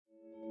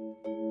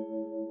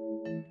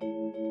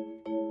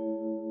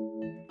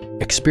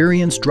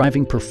Experience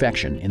driving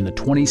perfection in the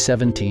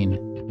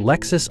 2017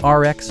 Lexus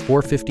RX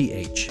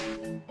 450h.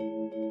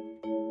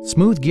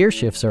 Smooth gear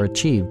shifts are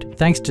achieved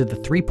thanks to the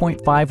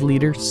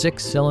 3.5-liter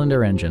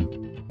six-cylinder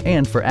engine.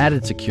 And for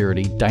added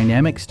security,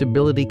 dynamic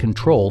stability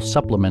control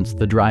supplements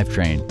the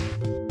drivetrain.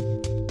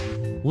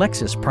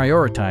 Lexus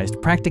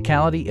prioritized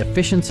practicality,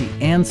 efficiency,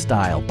 and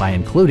style by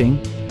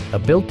including a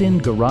built-in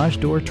garage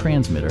door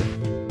transmitter,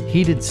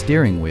 heated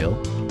steering wheel,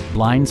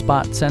 blind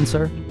spot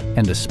sensor,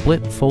 and a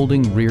split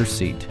folding rear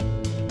seat.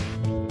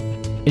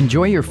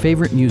 Enjoy your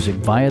favorite music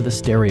via the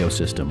stereo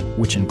system,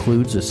 which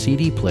includes a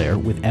CD player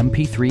with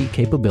MP3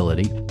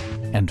 capability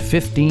and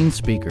 15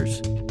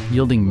 speakers,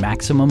 yielding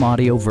maximum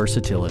audio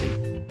versatility.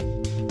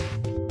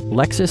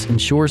 Lexus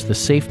ensures the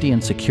safety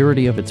and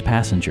security of its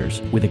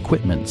passengers with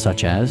equipment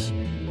such as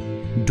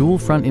dual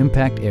front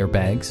impact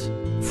airbags,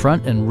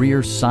 front and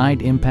rear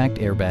side impact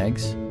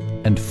airbags,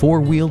 and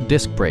four-wheel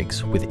disc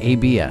brakes with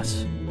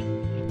ABS.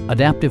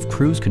 Adaptive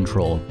Cruise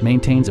Control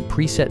maintains a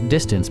preset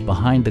distance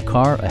behind the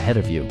car ahead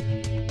of you,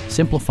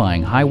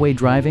 simplifying highway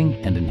driving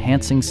and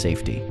enhancing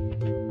safety.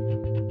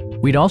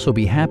 We'd also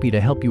be happy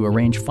to help you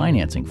arrange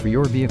financing for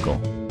your vehicle.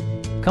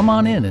 Come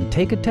on in and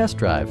take a test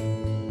drive.